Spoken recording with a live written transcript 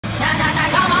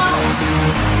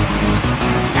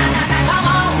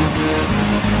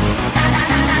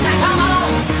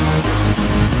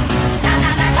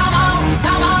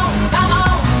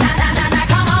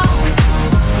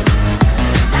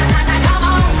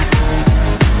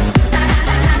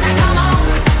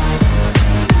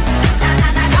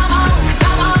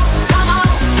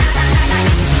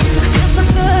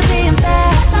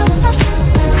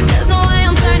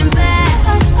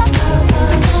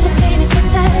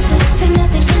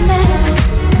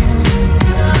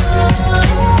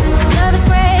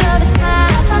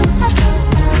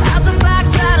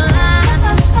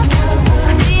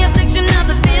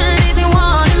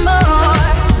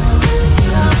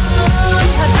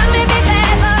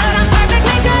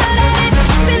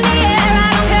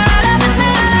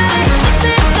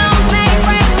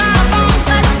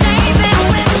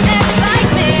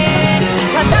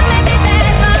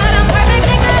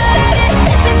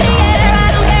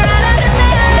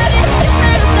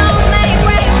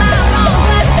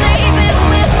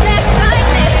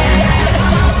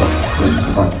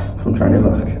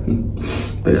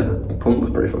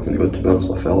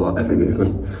like every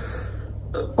movement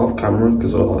off camera,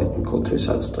 because I like record 2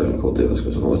 sets, don't record the others,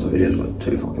 because otherwise the video's like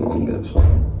too fucking long and it's like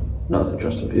not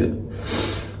interesting for you.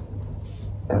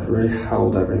 I've really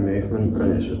held every movement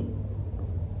and it's just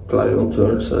played onto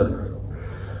it, so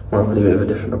I'm having a bit of a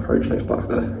different approach next back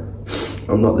there.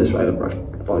 I'm not this way of brush,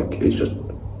 like it's just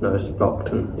nose is blocked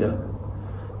and yeah,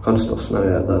 kind of still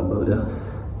snowy out there, but yeah.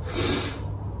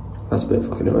 That's a bit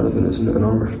fucking irrelevant, isn't it? And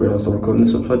I just realised I'm recording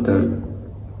this upside down.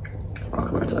 I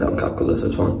can rotate on CapCut, so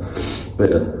it's fine. But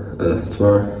yeah,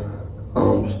 tomorrow,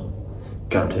 arms,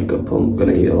 guaranteed good pump,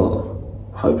 gonna eat a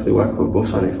lot. Hopefully wake up above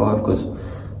 75, because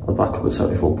I'm back up at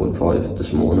 74.5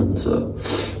 this morning, so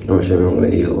I'm assuming I'm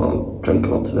gonna eat a lot, drink a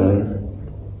lot today.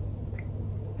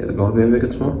 Yeah, they're gonna be a bit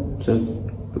good tomorrow. So,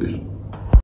 peace.